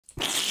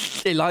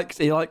he likes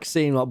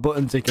seeing what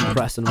buttons he can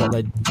press and what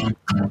they.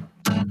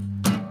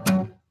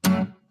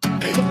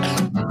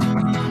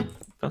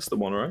 That's the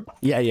one, right?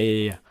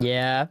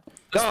 Yeah.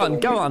 Go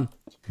on.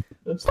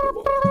 That's the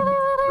one.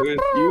 You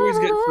always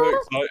get so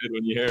excited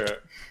when you hear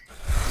it.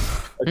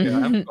 Okay, I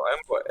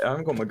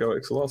haven't got my Go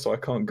XLR, so I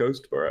can't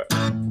ghost for it.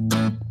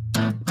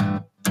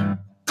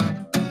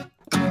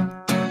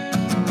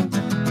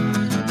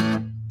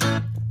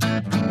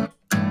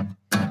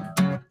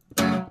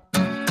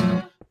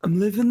 I'm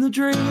living the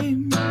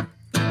dream.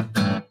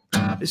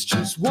 It's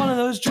just one of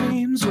those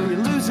dreams where you're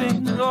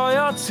losing all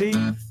your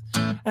teeth.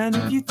 And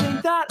if you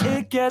think that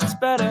it gets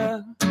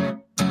better,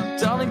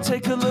 darling,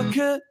 take a look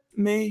at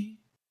me.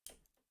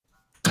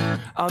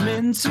 I'm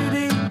in too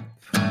deep.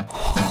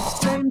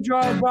 Same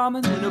dry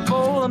ramen in a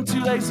bowl I'm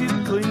too lazy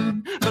to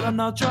clean. But I'm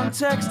not drunk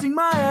texting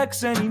my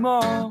ex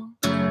anymore.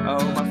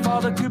 Oh, my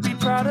father could be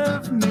proud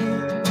of me.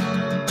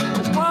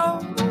 Whoa,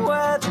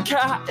 where the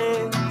cat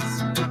is.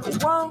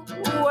 Whoa,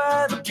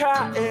 where the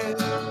cat is.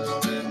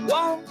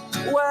 Whoa,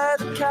 where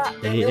the cat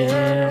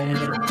is.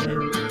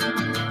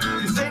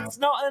 Cause it's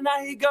not an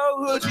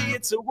I-Go hoodie,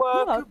 it's a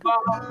work of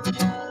art.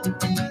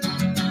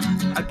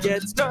 I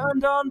get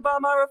turned on by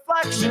my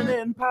reflection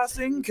in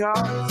passing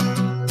cars.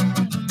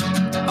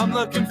 I'm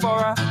looking for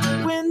a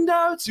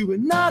window to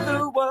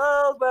another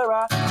world where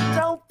I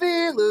don't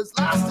feel as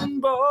lost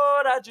and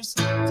bored. I just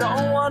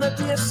don't want to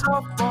be a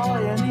soft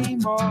boy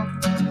anymore.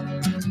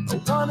 I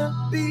want to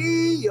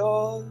be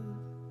yours.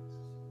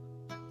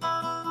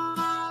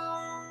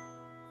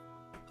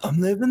 I'm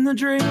living the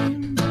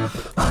dream.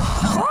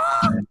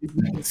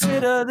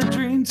 Consider the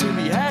dream to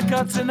be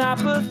haircuts and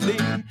apathy.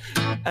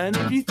 And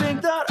if you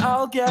think that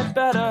I'll get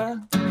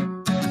better,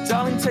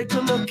 darling, take a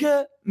look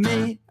at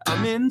me.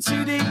 I'm in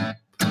too deep.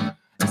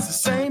 It's the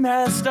same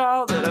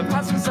hairstyle that I've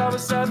had since I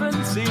was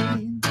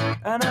 17.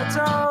 And I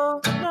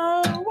don't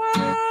know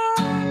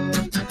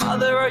why.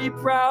 Mother, are you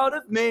proud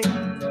of me?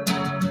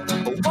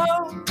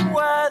 Whoa,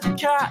 where the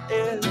cat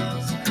is.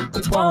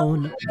 Whoa,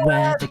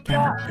 where the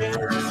cat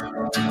is.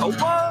 Oh,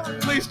 whoa!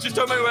 Please just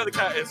tell me where the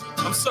cat is.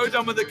 I'm so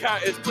done with the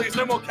cat is. Please,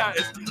 no more cat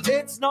is.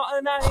 It's not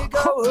an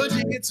I-Go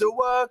hoodie, it's a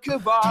work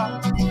of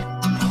art.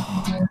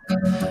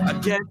 I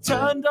get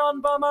turned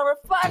on by my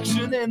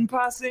reflection in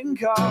passing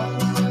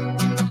cars.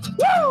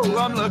 Woo!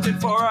 I'm looking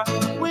for a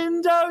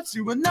window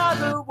to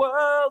another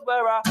world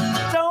where I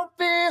don't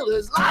feel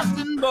as lost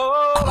and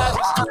bored. I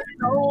just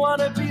don't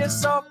want to be a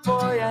soft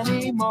boy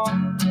anymore.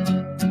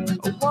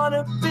 I want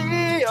to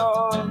be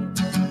yours.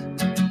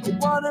 I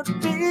want to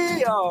be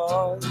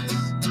yours.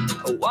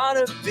 I want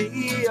to be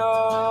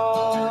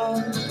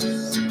yours.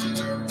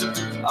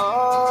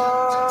 Oh,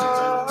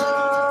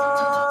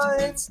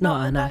 it's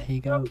not an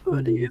I-Go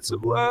hoodie, it's a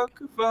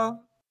work of art.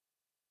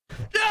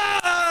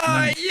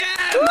 Oh,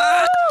 yeah, man!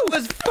 That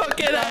was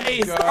fucking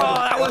ace! Oh,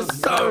 that was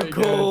so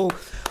cool!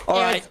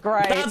 Alright,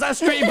 that's our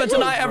stream for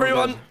tonight,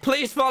 everyone.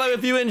 Please follow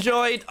if you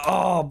enjoyed.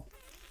 Oh,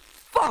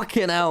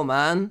 fucking hell,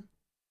 man.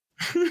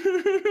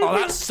 Oh,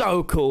 that's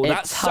so cool.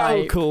 That's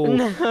so cool.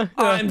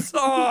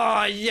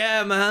 Oh,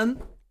 yeah,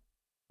 man.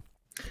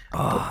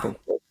 Oh.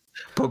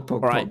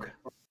 Right,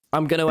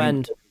 I'm gonna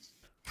end.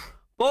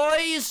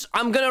 Boys,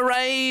 I'm gonna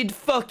raid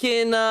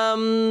fucking,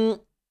 Sam.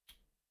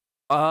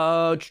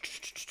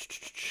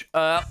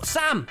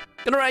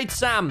 Gonna raid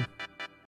Sam.